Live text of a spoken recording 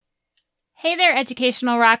Hey there,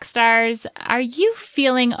 educational rock stars. Are you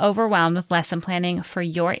feeling overwhelmed with lesson planning for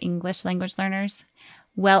your English language learners?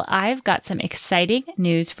 Well, I've got some exciting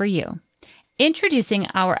news for you. Introducing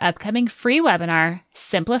our upcoming free webinar,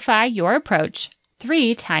 Simplify Your Approach,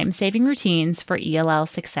 3 Time-Saving Routines for ELL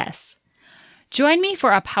Success. Join me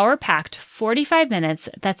for a power-packed 45 minutes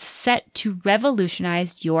that's set to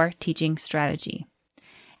revolutionize your teaching strategy.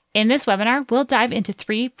 In this webinar, we'll dive into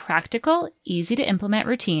 3 practical, easy-to-implement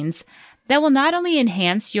routines that will not only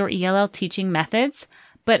enhance your ELL teaching methods,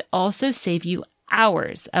 but also save you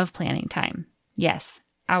hours of planning time. Yes,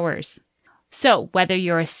 hours. So whether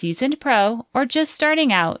you're a seasoned pro or just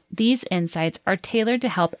starting out, these insights are tailored to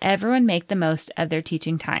help everyone make the most of their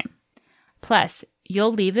teaching time. Plus,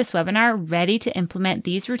 you'll leave this webinar ready to implement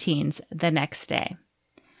these routines the next day.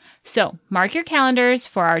 So mark your calendars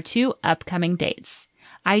for our 2 upcoming dates.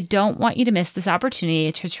 I don't want you to miss this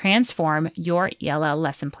opportunity to transform your ELL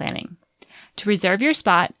lesson planning. To reserve your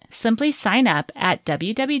spot, simply sign up at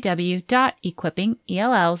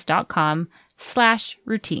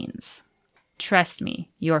www.equippingells.com/routines. Trust me,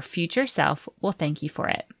 your future self will thank you for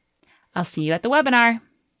it. I'll see you at the webinar.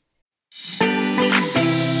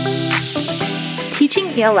 Teaching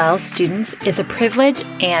ELL students is a privilege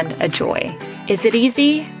and a joy. Is it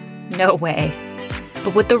easy? No way.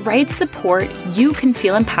 But with the right support, you can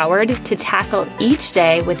feel empowered to tackle each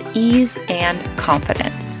day with ease and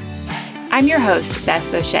confidence. I'm your host, Beth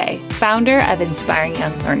Boucher, founder of Inspiring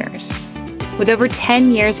Young Learners. With over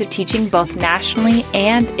 10 years of teaching both nationally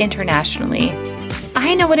and internationally,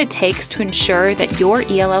 I know what it takes to ensure that your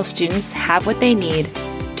ELL students have what they need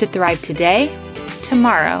to thrive today,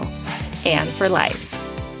 tomorrow, and for life.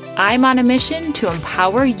 I'm on a mission to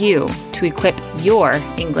empower you to equip your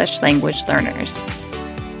English language learners.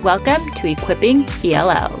 Welcome to Equipping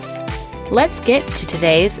ELLs. Let's get to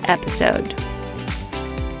today's episode.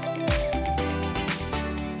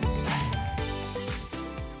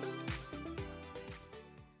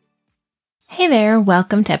 Hey there,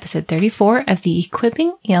 welcome to episode 34 of the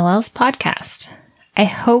Equipping ELLs podcast. I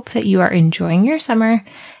hope that you are enjoying your summer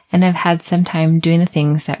and have had some time doing the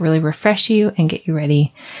things that really refresh you and get you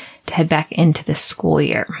ready to head back into the school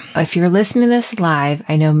year. If you're listening to this live,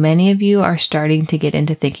 I know many of you are starting to get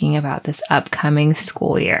into thinking about this upcoming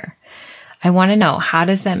school year. I want to know, how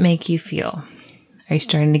does that make you feel? Are you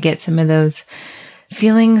starting to get some of those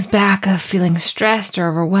feelings back of feeling stressed or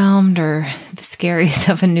overwhelmed or the scaries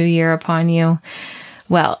of a new year upon you?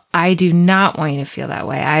 Well, I do not want you to feel that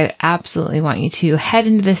way. I absolutely want you to head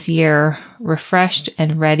into this year refreshed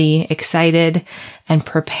and ready, excited and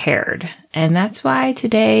prepared. And that's why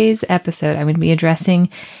today's episode, I'm going to be addressing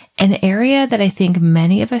an area that I think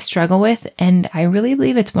many of us struggle with. And I really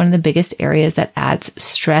believe it's one of the biggest areas that adds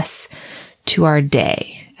stress to our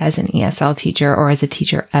day as an ESL teacher or as a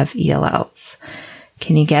teacher of ELLs.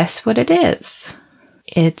 Can you guess what it is?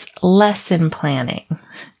 It's lesson planning.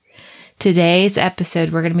 Today's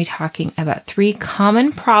episode, we're going to be talking about 3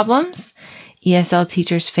 common problems ESL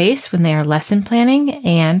teachers face when they are lesson planning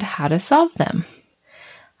and how to solve them.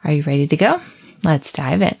 Are you ready to go? Let's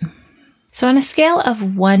dive in. So on a scale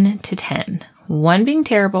of 1 to 10, 1 being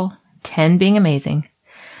terrible, 10 being amazing,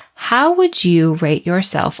 how would you rate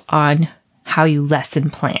yourself on how you lesson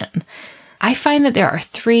plan? I find that there are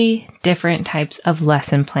 3 different types of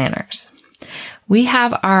lesson planners. We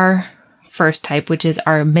have our first type, which is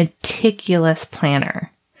our meticulous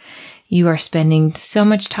planner. You are spending so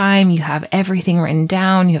much time, you have everything written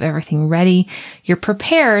down, you have everything ready, you're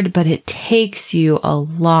prepared, but it takes you a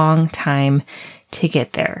long time to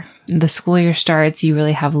get there. The school year starts, you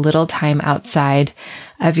really have little time outside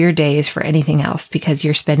of your days for anything else because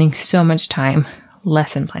you're spending so much time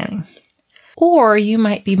lesson planning. Or you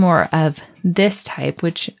might be more of this type,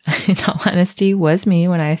 which in all honesty was me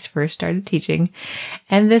when I first started teaching.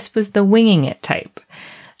 And this was the winging it type.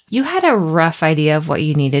 You had a rough idea of what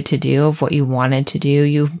you needed to do, of what you wanted to do.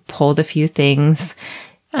 You pulled a few things.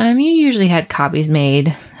 You usually had copies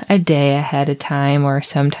made a day ahead of time or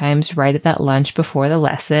sometimes right at that lunch before the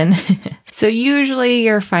lesson. So usually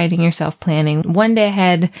you're finding yourself planning one day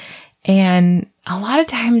ahead. And a lot of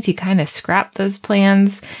times you kind of scrap those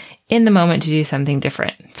plans in the moment to do something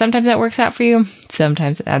different. Sometimes that works out for you.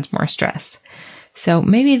 Sometimes it adds more stress. So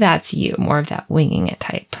maybe that's you, more of that winging it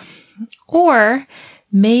type. Or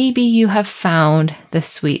maybe you have found the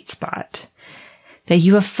sweet spot, that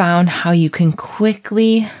you have found how you can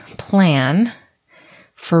quickly plan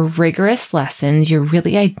for rigorous lessons. You're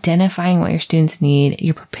really identifying what your students need.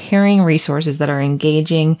 You're preparing resources that are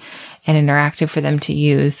engaging and interactive for them to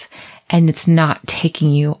use. And it's not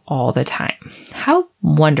taking you all the time. How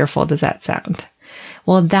wonderful does that sound?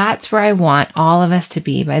 Well, that's where I want all of us to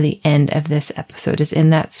be by the end of this episode, is in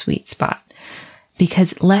that sweet spot.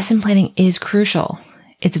 Because lesson planning is crucial.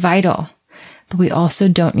 It's vital. But we also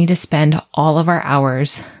don't need to spend all of our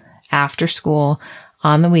hours after school,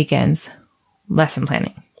 on the weekends, lesson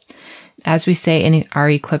planning. As we say in our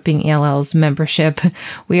Equipping ELLs membership,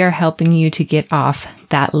 we are helping you to get off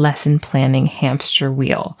that lesson planning hamster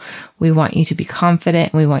wheel. We want you to be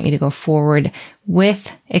confident. We want you to go forward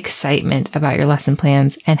with excitement about your lesson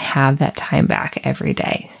plans and have that time back every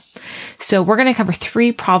day. So we're going to cover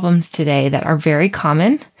 3 problems today that are very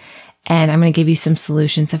common, and I'm going to give you some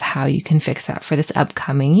solutions of how you can fix that for this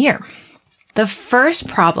upcoming year. The first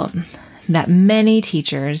problem that many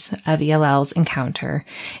teachers of ELLs encounter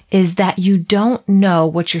is that you don't know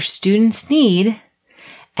what your students need,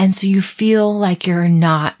 and so you feel like you're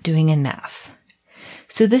not doing enough.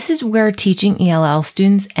 So this is where teaching ELL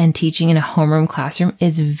students and teaching in a homeroom classroom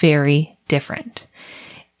is very different.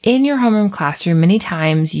 In your homeroom classroom, many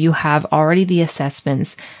times you have already the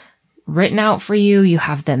assessments written out for you. You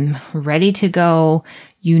have them ready to go.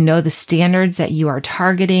 You know the standards that you are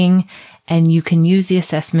targeting, and you can use the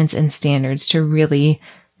assessments and standards to really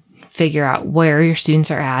figure out where your students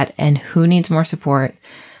are at and who needs more support.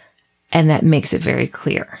 And that makes it very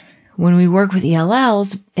clear. When we work with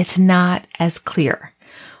ELLs, it's not as clear.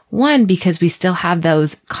 One, because we still have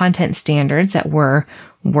those content standards that we're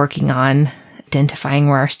working on, identifying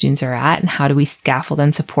where our students are at and how do we scaffold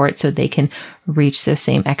and support so they can reach those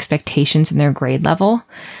same expectations in their grade level.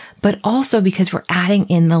 But also because we're adding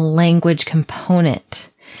in the language component.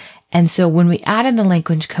 And so when we add in the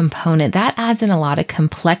language component, that adds in a lot of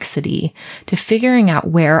complexity to figuring out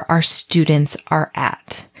where our students are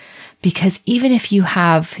at. Because even if you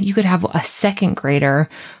could have a second grader,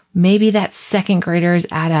 maybe that second grader is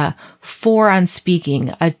at a 4 on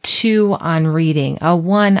speaking, a 2 on reading, a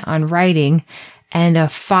 1 on writing, and a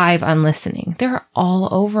 5 on listening. They're all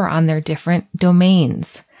over on their different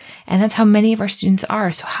domains. And that's how many of our students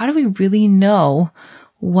are. So how do we really know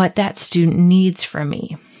what that student needs from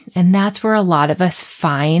me? And that's where a lot of us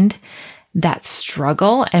find that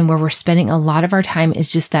struggle, and where we're spending a lot of our time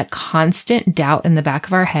is just that constant doubt in the back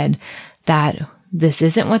of our head that this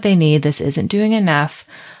isn't what they need. This isn't doing enough.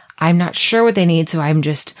 I'm not sure what they need. So I'm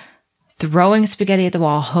just throwing spaghetti at the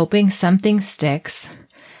wall, hoping something sticks.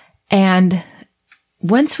 And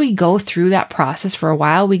once we go through that process for a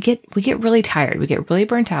while, we get really tired. We get really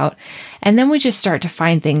burnt out. And then we just start to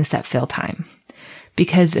find things that fill time.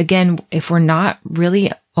 Because again, if we're not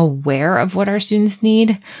really aware of what our students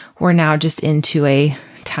need, we're now just into a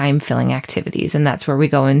time-filling activities. And that's where we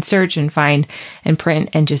go and search and find and print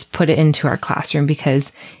and just put it into our classroom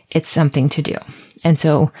because it's something to do. And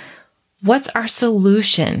so what's our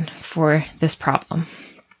solution for this problem?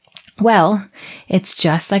 Well, it's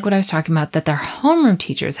just like what I was talking about that their homeroom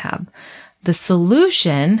teachers have. The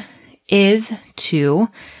solution is to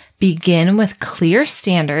begin with clear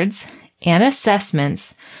standards and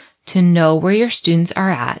assessments to know where your students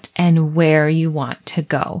are at and where you want to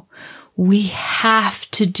go. We have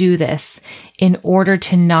to do this in order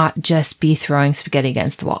to not just be throwing spaghetti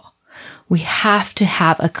against the wall. We have to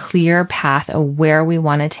have a clear path of where we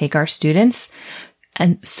want to take our students,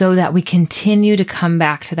 and so that we continue to come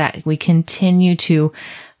back to that. We continue to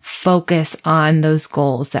focus on those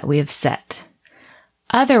goals that we have set.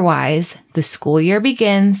 Otherwise, the school year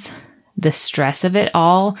begins. The stress of it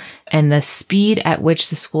all and the speed at which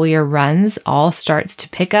the school year runs all starts to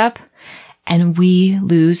pick up, and we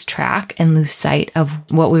lose track and lose sight of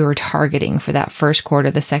what we were targeting for that first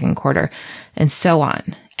quarter, the second quarter, and so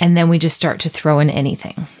on. And then we just start to throw in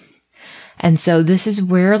anything. And so this is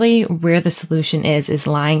really where the solution is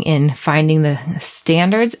lying in finding the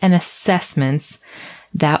standards and assessments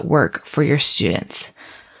that work for your students.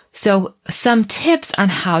 So some tips on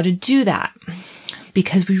how to do that.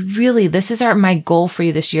 Because this is my goal for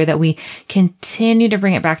you this year, that we continue to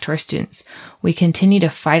bring it back to our students. We continue to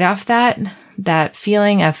fight off that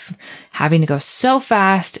feeling of having to go so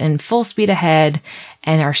fast and full speed ahead,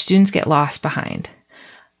 and our students get lost behind.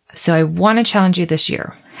 So I want to challenge you this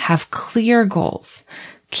year. Have clear goals.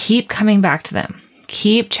 Keep coming back to them.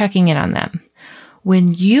 Keep checking in on them.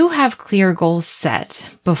 When you have clear goals set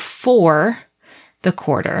before the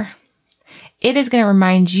quarter, it is going to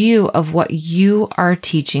remind you of what you are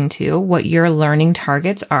teaching to, what your learning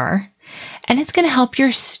targets are. And it's going to help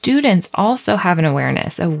your students also have an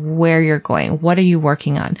awareness of where you're going. What are you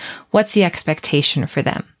working on? What's the expectation for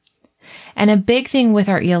them? And a big thing with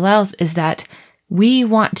our ELLs is that we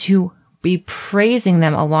want to be praising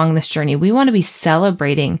them along this journey. We want to be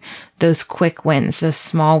celebrating those quick wins, those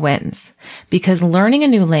small wins, because learning a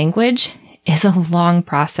new language is a long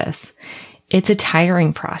process. it's a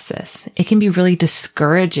tiring process. It can be really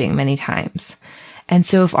discouraging many times. And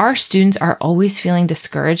so if our students are always feeling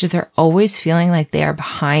discouraged, if they're always feeling like they are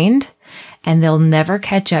behind and they'll never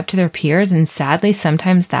catch up to their peers, and sadly,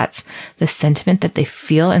 sometimes that's the sentiment that they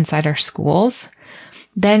feel inside our schools,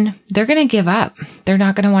 then they're going to give up. They're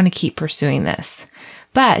not going to want to keep pursuing this.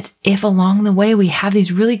 But if along the way we have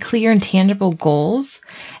these really clear and tangible goals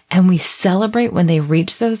and we celebrate when they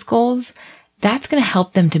reach those goals, that's going to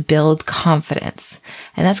help them to build confidence.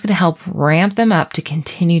 And that's going to help ramp them up to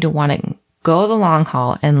continue to want to go the long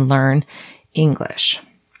haul and learn English.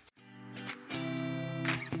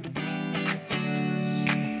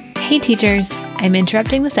 Hey teachers, I'm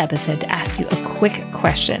interrupting this episode to ask you a quick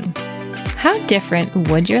question. How different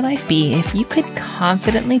would your life be if you could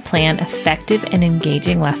confidently plan effective and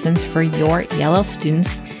engaging lessons for your ELL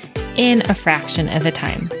students in a fraction of the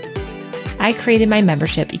time? I created my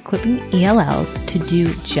membership, Equipping ELLs, to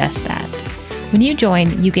do just that. When you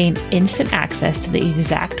join, you gain instant access to the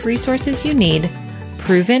exact resources you need,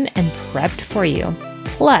 proven and prepped for you,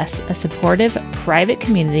 plus a supportive private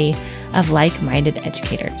community of like-minded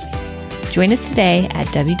educators. Join us today at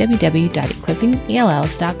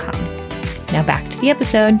www.equippingells.com. Now back to the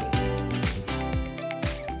episode.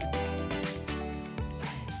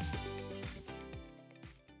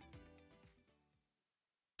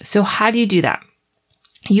 So how do you do that?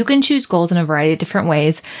 You can choose goals in a variety of different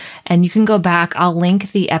ways, and you can go back. I'll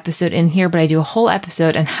link the episode in here, but I do a whole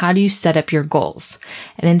episode on how do you set up your goals.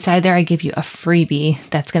 And inside there, I give you a freebie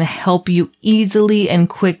that's going to help you easily and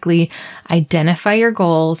quickly identify your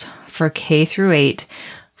goals for K through 8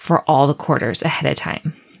 for all the quarters ahead of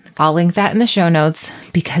time. I'll link that in the show notes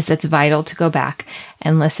because that's vital to go back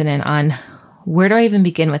and listen in on where do I even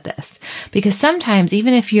begin with this? Because sometimes,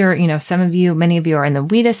 even if you're, many of you are in the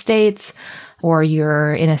WIDA states, or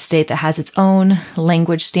you're in a state that has its own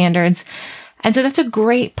language standards. And so that's a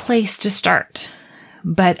great place to start.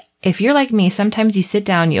 But if you're like me, sometimes you sit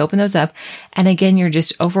down, you open those up, and again, you're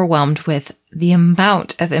just overwhelmed with the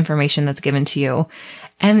amount of information that's given to you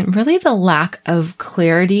and really the lack of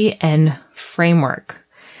clarity and framework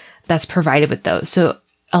that's provided with those. So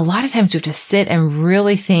a lot of times we have to sit and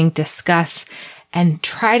really think, discuss, and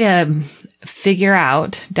try to figure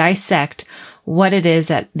out, dissect what it is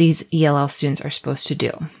that these ELL students are supposed to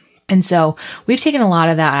do. And so we've taken a lot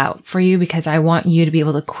of that out for you because I want you to be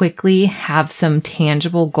able to quickly have some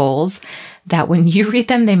tangible goals that when you read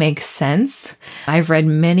them, they make sense. I've read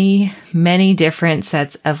many, many different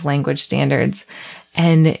sets of language standards.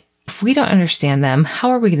 And if we don't understand them,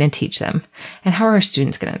 how are we going to teach them? And how are our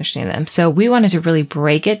students going to understand them? So we wanted to really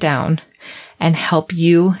break it down and help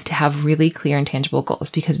you to have really clear and tangible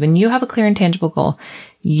goals. Because when you have a clear and tangible goal,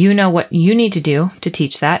 you know what you need to do to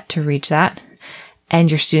teach that, to reach that,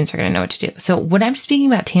 and your students are going to know what to do. So when I'm speaking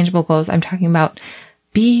about tangible goals, I'm talking about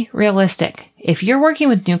be realistic. If you're working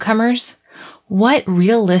with newcomers, what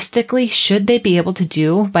realistically should they be able to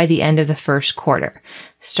do by the end of the first quarter?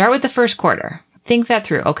 Start with the first quarter. Think that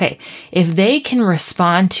through. Okay, if they can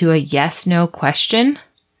respond to a yes/no question,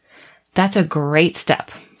 that's a great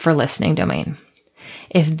step for listening domain.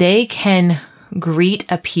 If they can greet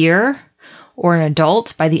a peer or an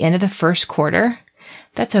adult by the end of the first quarter,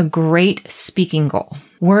 that's a great speaking goal.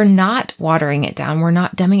 We're not watering it down. We're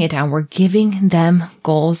not dumbing it down. We're giving them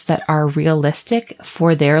goals that are realistic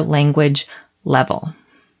for their language level.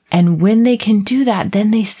 And when they can do that,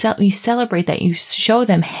 then you celebrate that. You show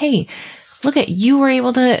them, hey, look at, you were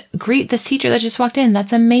able to greet this teacher that just walked in.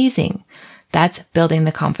 That's amazing. That's building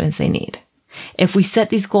the confidence they need. If we set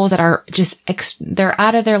these goals that are just, they're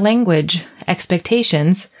out of their language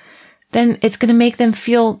expectations, then it's going to make them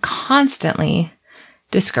feel constantly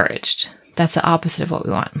discouraged. That's the opposite of what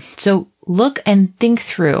we want. So look and think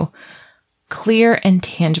through clear and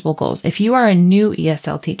tangible goals. If you are a new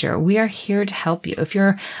ESL teacher, we are here to help you. If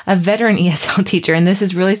you're a veteran ESL teacher and this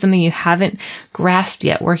is really something you haven't grasped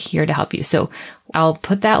yet, we're here to help you. So I'll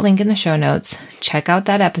put that link in the show notes. Check out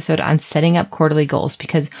that episode on setting up quarterly goals,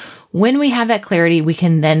 because when we have that clarity, we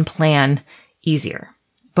can then plan easier.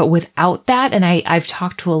 But without that, and I've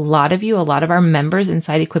talked to a lot of you, a lot of our members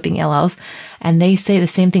inside Equipping ELLs, and they say the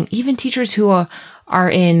same thing. Even teachers who are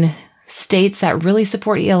in states that really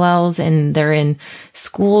support ELLs and they're in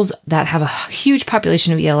schools that have a huge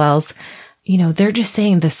population of ELLs, they're just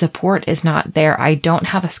saying the support is not there. I don't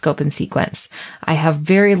have a scope and sequence. I have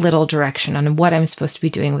very little direction on what I'm supposed to be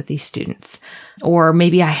doing with these students. Or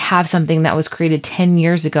maybe I have something that was created 10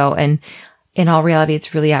 years ago and in all reality,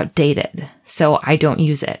 it's really outdated, so I don't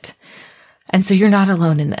use it. And so you're not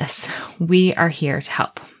alone in this. We are here to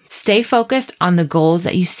help. Stay focused on the goals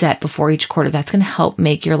that you set before each quarter. That's going to help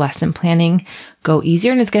make your lesson planning go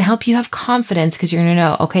easier, and it's going to help you have confidence because you're going to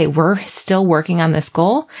know, okay, we're still working on this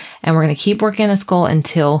goal and we're going to keep working on this goal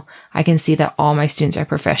until I can see that all my students are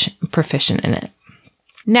proficient in it.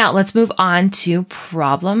 Now let's move on to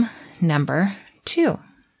problem number 2.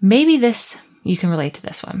 Maybe you can relate to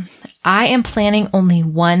this one. I am planning only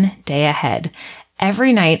one day ahead.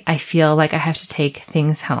 Every night I feel like I have to take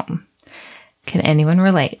things home. Can anyone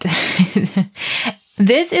relate?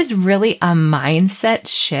 This is really a mindset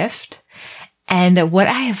shift. And what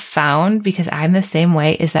I have found, because I'm the same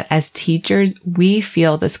way, is that as teachers, we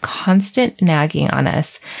feel this constant nagging on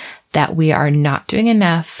us that we are not doing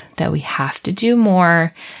enough, that we have to do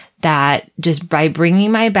more, that just by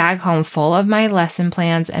bringing my bag home full of my lesson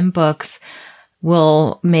plans and books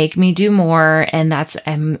will make me do more. And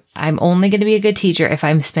I'm only going to be a good teacher if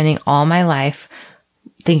I'm spending all my life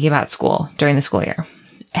thinking about school during the school year.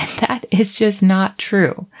 And that is just not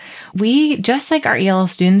true. We, just like our ELL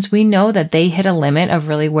students, we know that they hit a limit of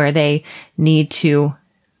really where they need to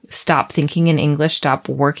stop thinking in English, stop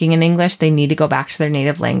working in English. They need to go back to their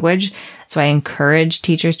native language. So I encourage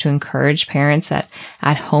teachers to encourage parents that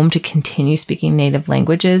at home to continue speaking native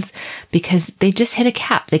languages because they just hit a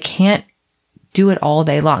cap. They can't do it all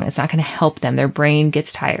day long. It's not going to help them. Their brain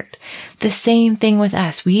gets tired. The same thing with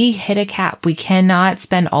us. We hit a cap. We cannot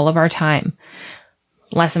spend all of our time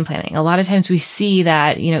lesson planning. A lot of times we see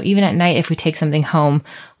that, even at night, if we take something home,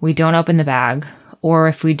 we don't open the bag, or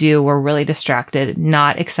if we do, we're really distracted,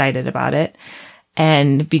 not excited about it,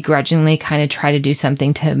 and begrudgingly kind of try to do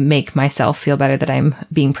something to make myself feel better that I'm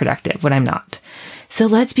being productive when I'm not. So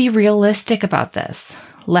let's be realistic about this.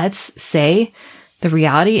 Let's say the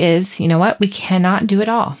reality is, you know what? We cannot do it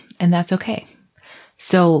all, and that's okay.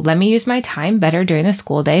 So let me use my time better during the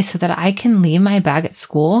school day so that I can leave my bag at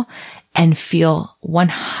school and feel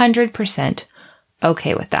 100%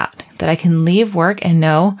 okay with that. That I can leave work and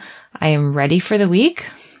know I am ready for the week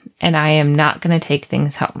and I am not going to take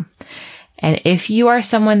things home. And if you are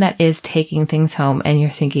someone that is taking things home and you're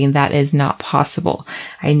thinking that is not possible,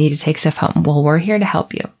 I need to take stuff home. Well, we're here to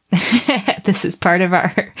help you. This is part of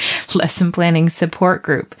our lesson planning support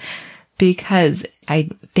group because I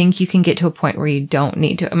think you can get to a point where you don't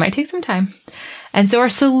need to. It might take some time. And so our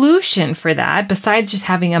solution for that, besides just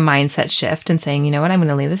having a mindset shift and saying, you know what, I'm going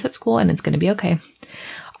to leave this at school and it's going to be okay.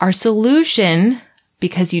 Our solution,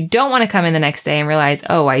 because you don't want to come in the next day and realize,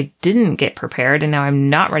 oh, I didn't get prepared and now I'm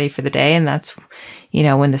not ready for the day. And that's,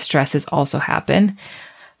 when the stresses also happen.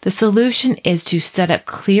 The solution is to set up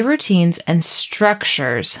clear routines and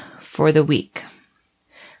structures for the week.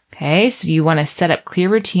 Okay, so you want to set up clear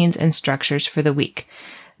routines and structures for the week.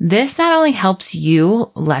 This not only helps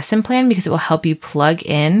you lesson plan because it will help you plug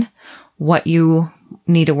in what you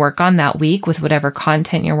need to work on that week with whatever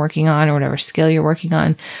content you're working on or whatever skill you're working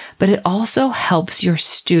on, but it also helps your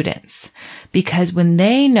students because when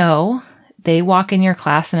they know, they walk in your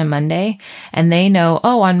class on a Monday and they know,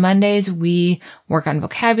 oh, on Mondays we work on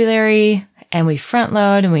vocabulary and we front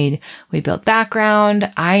load and we build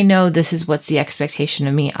background. I know this is what's the expectation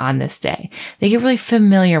of me on this day. They get really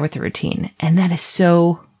familiar with the routine, and that is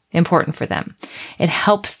so important for them. It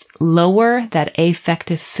helps lower that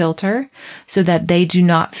affective filter so that they do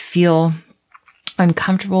not feel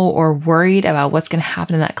uncomfortable or worried about what's going to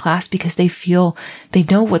happen in that class because they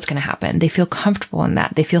know what's going to happen. They feel comfortable in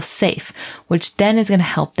that. They feel safe, which then is going to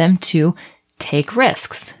help them to take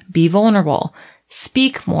risks, be vulnerable,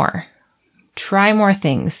 speak more, try more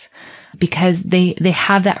things because they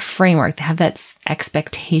have that framework. They have that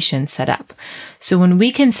expectation set up. So when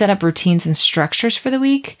we can set up routines and structures for the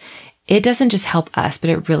week, it doesn't just help us, but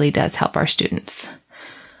it really does help our students.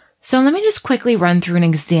 So let me just quickly run through an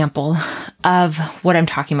example of what I'm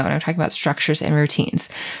talking about when I'm talking about structures and routines.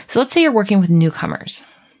 So let's say you're working with newcomers.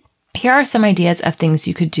 Here are some ideas of things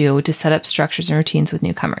you could do to set up structures and routines with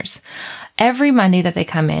newcomers. Every Monday that they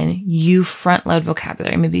come in, you front load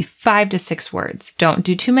vocabulary, maybe 5 to 6 words. Don't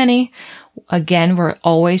do too many. Again, we're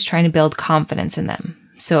always trying to build confidence in them.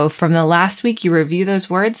 So from the last week, you review those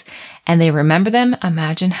words and they remember them.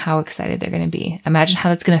 Imagine how excited they're going to be. Imagine how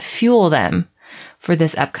that's going to fuel them for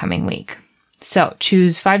this upcoming week. So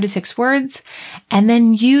choose 5 to 6 words and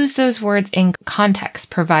then use those words in context.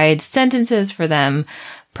 Provide sentences for them.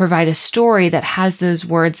 Provide a story that has those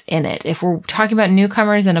words in it. If we're talking about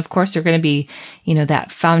newcomers, then of course they're going to be,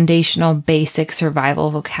 that foundational basic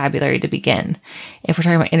survival vocabulary to begin. If we're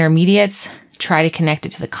talking about intermediates, try to connect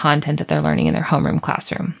it to the content that they're learning in their homeroom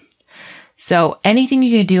classroom. So anything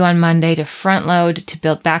you can do on Monday to front load, to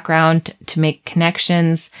build background, to make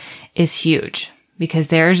connections is huge because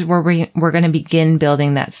there's where we're going to begin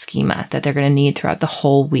building that schema that they're going to need throughout the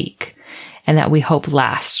whole week and that we hope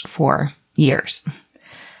lasts for years.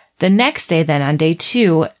 The next day then on day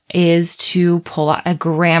 2 is to pull out a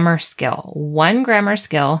grammar skill, one grammar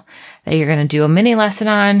skill that you're going to do a mini lesson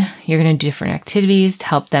on. You're going to do different activities to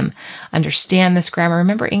help them understand this grammar.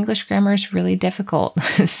 Remember, English grammar is really difficult.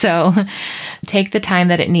 So take the time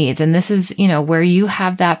that it needs. And this is, where you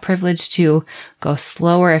have that privilege to go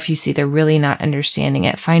slower if you see they're really not understanding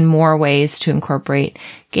it. Find more ways to incorporate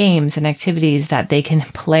games and activities that they can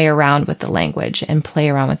play around with the language and play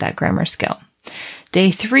around with that grammar skill. Day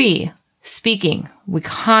 3, speaking. We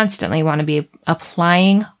constantly want to be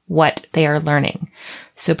applying what they are learning.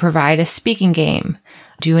 So provide a speaking game.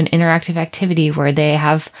 Do an interactive activity where they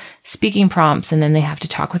have speaking prompts and then they have to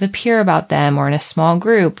talk with a peer about them or in a small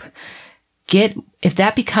group. If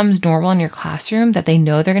that becomes normal in your classroom, that they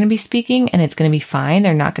know they're going to be speaking and it's going to be fine,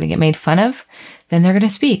 they're not going to get made fun of, then they're going to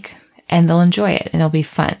speak and they'll enjoy it and it'll be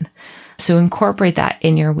fun. So incorporate that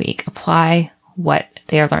in your week. Apply what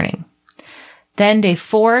they are learning. Then day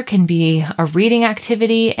 4 can be a reading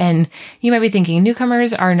activity. And you might be thinking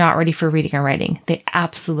newcomers are not ready for reading or writing. They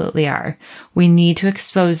absolutely are. We need to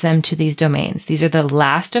expose them to these domains. These are the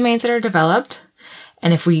last domains that are developed.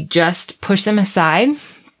 And if we just push them aside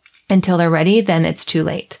until they're ready, then it's too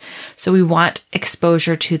late. So we want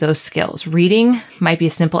exposure to those skills. Reading might be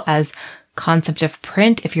as simple as concept of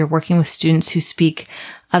print. If you're working with students who speak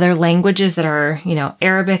other languages that are,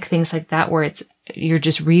 Arabic, things like that, where you're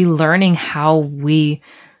just relearning how we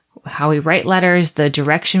write letters, the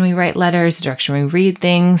direction we write letters, the direction we read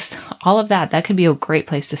things, all of that. That could be a great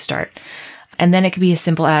place to start. And then it could be as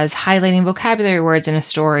simple as highlighting vocabulary words in a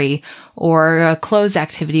story or a closed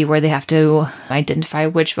activity where they have to identify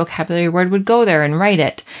which vocabulary word would go there and write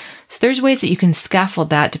it. So there's ways that you can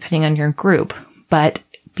scaffold that depending on your group, but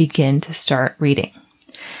begin to start reading.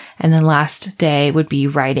 And then last day would be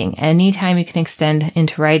writing. Anytime you can extend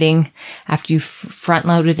into writing after you've front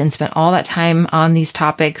loaded and spent all that time on these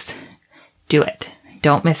topics, do it.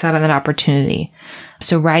 Don't miss out on that opportunity.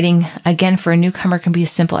 So writing, again, for a newcomer can be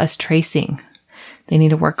as simple as tracing. They need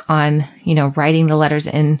to work on, writing the letters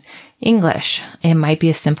in English. It might be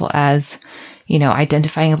as simple as,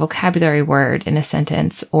 identifying a vocabulary word in a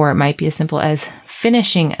sentence, or it might be as simple as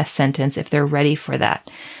finishing a sentence if they're ready for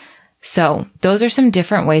that. So those are some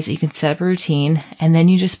different ways that you can set up a routine, and then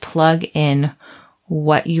you just plug in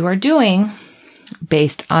what you are doing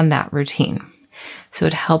based on that routine. So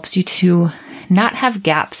it helps you to not have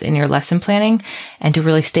gaps in your lesson planning and to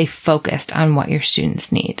really stay focused on what your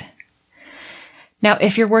students need. Now,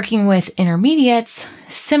 if you're working with intermediates,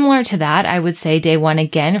 similar to that, I would say day 1,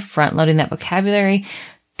 again, front loading that vocabulary,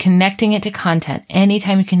 connecting it to content.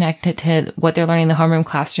 Anytime you connect it to what they're learning in the homeroom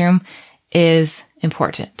classroom is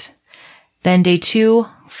important. Then day 2,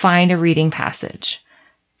 find a reading passage.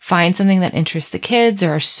 Find something that interests the kids.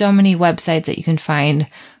 There are so many websites that you can find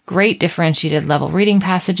great differentiated level reading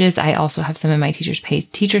passages. I also have some in my Teachers Pay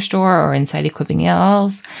Teacher Store or inside Equipping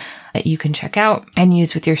ELLs that you can check out and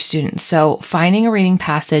use with your students. So finding a reading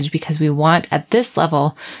passage, because we want at this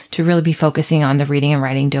level to really be focusing on the reading and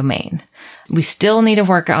writing domain. We still need to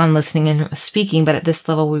work on listening and speaking, but at this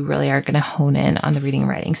level, we really are going to hone in on the reading and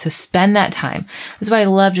writing. So spend that time. This is why I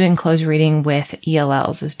love doing closed reading with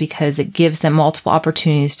ELLs, is because it gives them multiple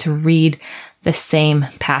opportunities to read the same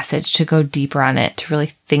passage, to go deeper on it, to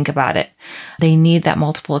really think about it. They need that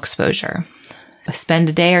multiple exposure. Spend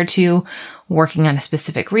a day or 2 working on a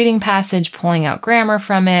specific reading passage, pulling out grammar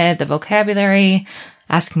from it, the vocabulary,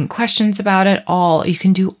 asking questions about it. You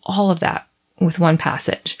can do all of that with one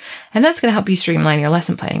passage. And that's going to help you streamline your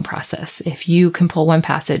lesson planning process. If you can pull one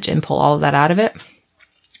passage and pull all of that out of it,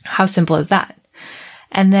 how simple is that?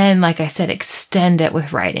 And then, like I said, extend it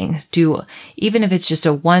with writing. Even if it's just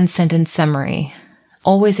a 1-sentence summary,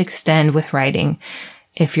 always extend with writing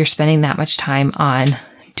if you're spending that much time on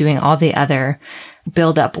doing all the other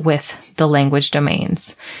build up with the language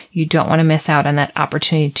domains. You don't want to miss out on that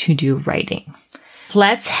opportunity to do writing.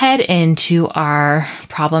 Let's head into our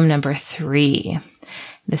problem number 3.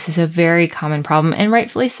 This is a very common problem, and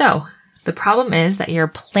rightfully so. The problem is that you're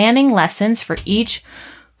planning lessons for each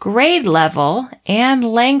grade level and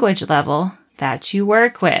language level that you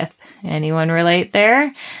work with. Anyone relate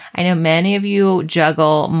there? I know many of you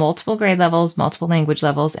juggle multiple grade levels, multiple language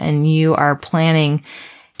levels, and you are planning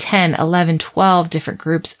 10, 11, 12 different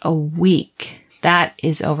groups a week. That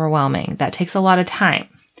is overwhelming. That takes a lot of time.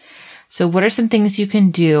 So what are some things you can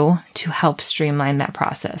do to help streamline that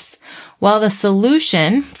process? Well, the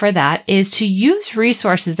solution for that is to use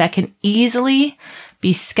resources that can easily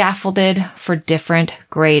be scaffolded for different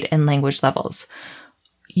grade and language levels.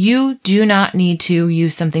 You do not need to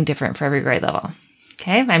use something different for every grade level.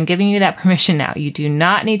 Okay, I'm giving you that permission now. You do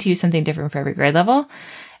not need to use something different for every grade level.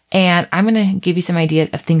 And I'm going to give you some ideas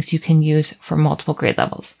of things you can use for multiple grade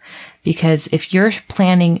levels. Because if you're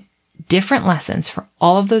planning different lessons for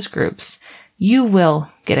all of those groups, you will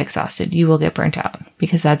get exhausted. You will get burnt out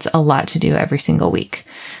because that's a lot to do every single week.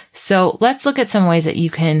 So let's look at some ways that you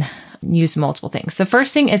can use multiple things. The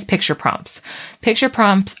first thing is picture prompts. Picture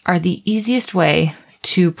prompts are the easiest way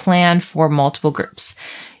to plan for multiple groups.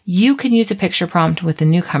 You can use a picture prompt with a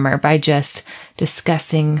newcomer by just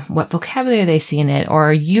discussing what vocabulary they see in it,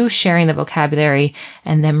 or you sharing the vocabulary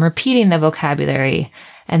and them repeating the vocabulary.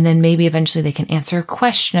 And then maybe eventually they can answer a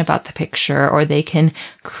question about the picture, or they can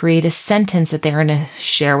create a sentence that they're going to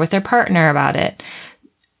share with their partner about it.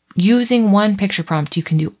 Using one picture prompt, you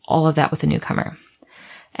can do all of that with a newcomer.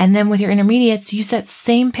 And then with your intermediates, use that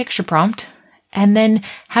same picture prompt and then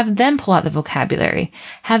have them pull out the vocabulary,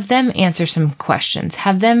 have them answer some questions,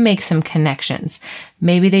 have them make some connections.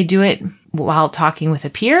 Maybe they do it while talking with a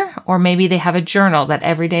peer, or maybe they have a journal that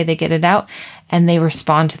every day they get it out and they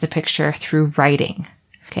respond to the picture through writing.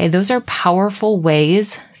 Okay, those are powerful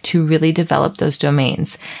ways to really develop those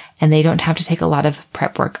domains, and they don't have to take a lot of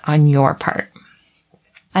prep work on your part.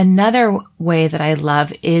 Another way that I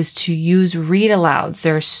love is to use read alouds.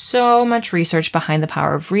 There's so much research behind the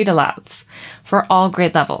power of read alouds for all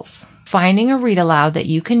grade levels. Finding a read aloud that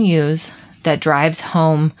you can use that drives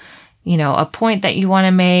home, a point that you want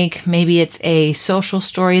to make. Maybe it's a social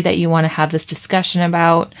story that you want to have this discussion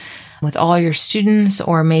about with all your students,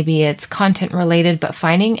 or maybe it's content related, but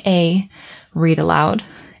finding a read aloud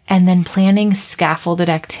and then planning scaffolded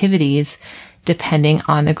activities depending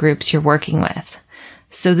on the groups you're working with.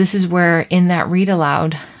 So this is where in that read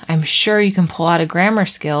aloud, I'm sure you can pull out a grammar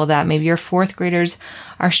skill that maybe your fourth graders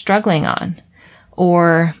are struggling on.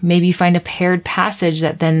 Or maybe you find a paired passage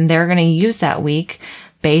that then they're going to use that week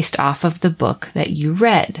based off of the book that you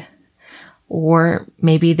read. Or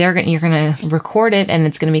maybe you're going to record it and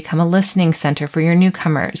it's going to become a listening center for your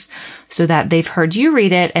newcomers so that they've heard you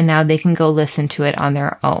read it and now they can go listen to it on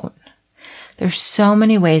their own. There's so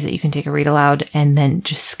many ways that you can take a read aloud and then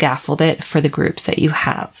just scaffold it for the groups that you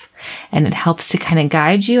have. And it helps to kind of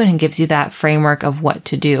guide you, and it gives you that framework of what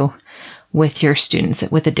to do with your students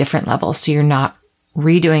with the different levels, so you're not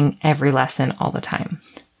redoing every lesson all the time.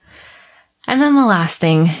 And then the last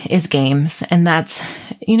thing is games. And that's,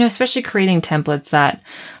 especially creating templates that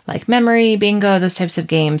like memory, bingo, those types of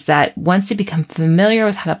games that once they become familiar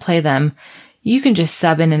with how to play them, you can just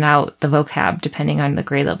sub in and out the vocab depending on the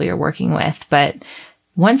grade level you're working with. But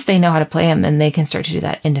once they know how to play them, then they can start to do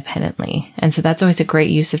that independently. And so that's always a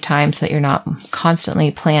great use of time so that you're not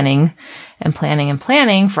constantly planning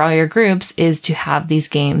for all your groups, is to have these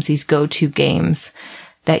games, these go-to games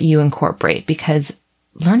that you incorporate, because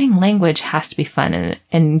learning language has to be fun,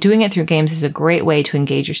 and doing it through games is a great way to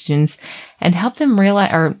engage your students and help them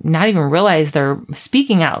realize, or not even realize they're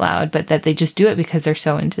speaking out loud, but that they just do it because they're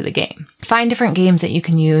so into the game. Find different games that you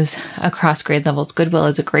can use across grade levels. Goodwill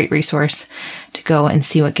is a great resource to go and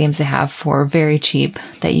see what games they have for very cheap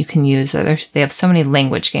that you can use. They have so many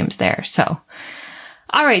language games there. So,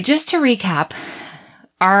 all right, just to recap,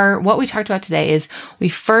 what we talked about today is we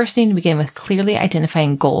first need to begin with clearly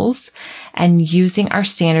identifying goals and using our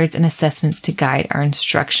standards and assessments to guide our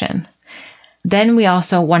instruction. Then we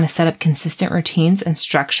also want to set up consistent routines and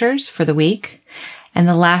structures for the week. And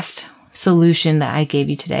the last solution that I gave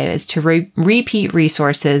you today is to repeat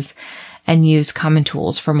resources and use common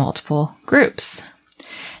tools for multiple groups.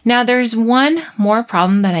 Now, there's one more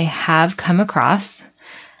problem that I have come across,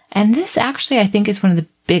 and this actually I think is one of the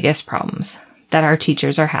biggest problems that our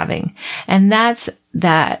teachers are having. And that's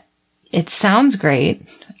that it sounds great,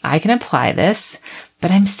 I can apply this, but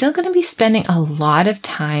I'm still going to be spending a lot of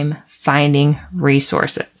time finding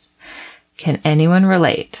resources. Can anyone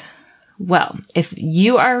relate? Well, if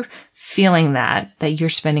you are feeling that you're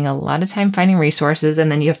spending a lot of time finding resources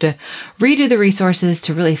and then you have to redo the resources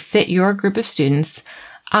to really fit your group of students,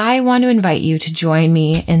 I want to invite you to join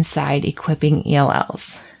me inside Equipping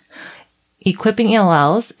ELLs. Equipping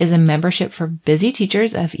ELLs is a membership for busy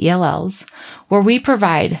teachers of ELLs, where we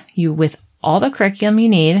provide you with all the curriculum you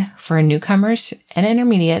need for newcomers and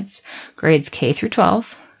intermediates, grades K through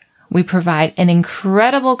 12. We provide an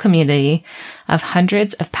incredible community of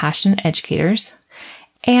hundreds of passionate educators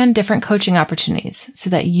and different coaching opportunities so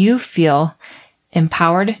that you feel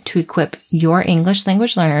empowered to equip your English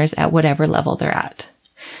language learners at whatever level they're at.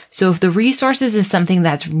 So if the resources is something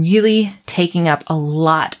that's really taking up a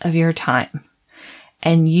lot of your time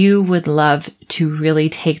and you would love to really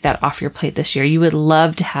take that off your plate this year. You would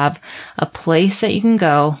love to have a place that you can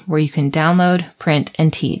go where you can download, print,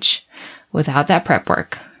 and teach without that prep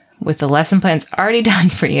work, with the lesson plans already done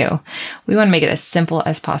for you. We want to make it as simple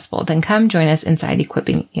as possible. Then come join us inside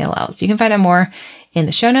Equipping ELLs. You can find out more in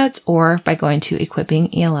the show notes or by going to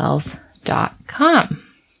equippingells.com.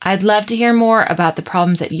 I'd love to hear more about the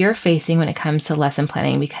problems that you're facing when it comes to lesson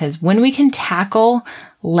planning, because when we can tackle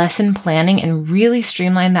lesson planning and really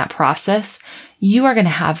streamline that process, you are going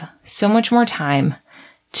to have so much more time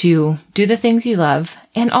to do the things you love.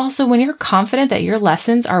 And also, when you're confident that your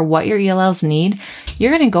lessons are what your ELLs need,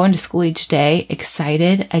 you're going to go into school each day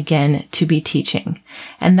excited again to be teaching.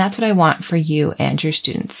 And that's what I want for you and your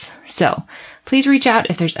students. So please reach out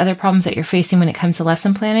if there's other problems that you're facing when it comes to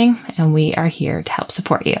lesson planning, and we are here to help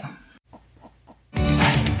support you.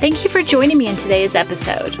 Thank you for joining me in today's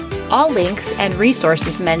episode. All links and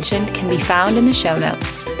resources mentioned can be found in the show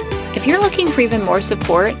notes. If you're looking for even more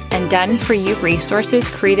support and done-for-you resources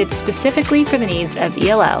created specifically for the needs of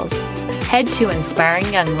ELLs, head to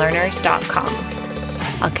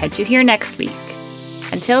inspiringyounglearners.com. I'll catch you here next week.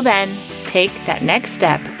 Until then, take that next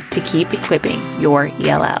step to keep equipping your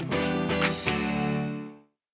ELLs.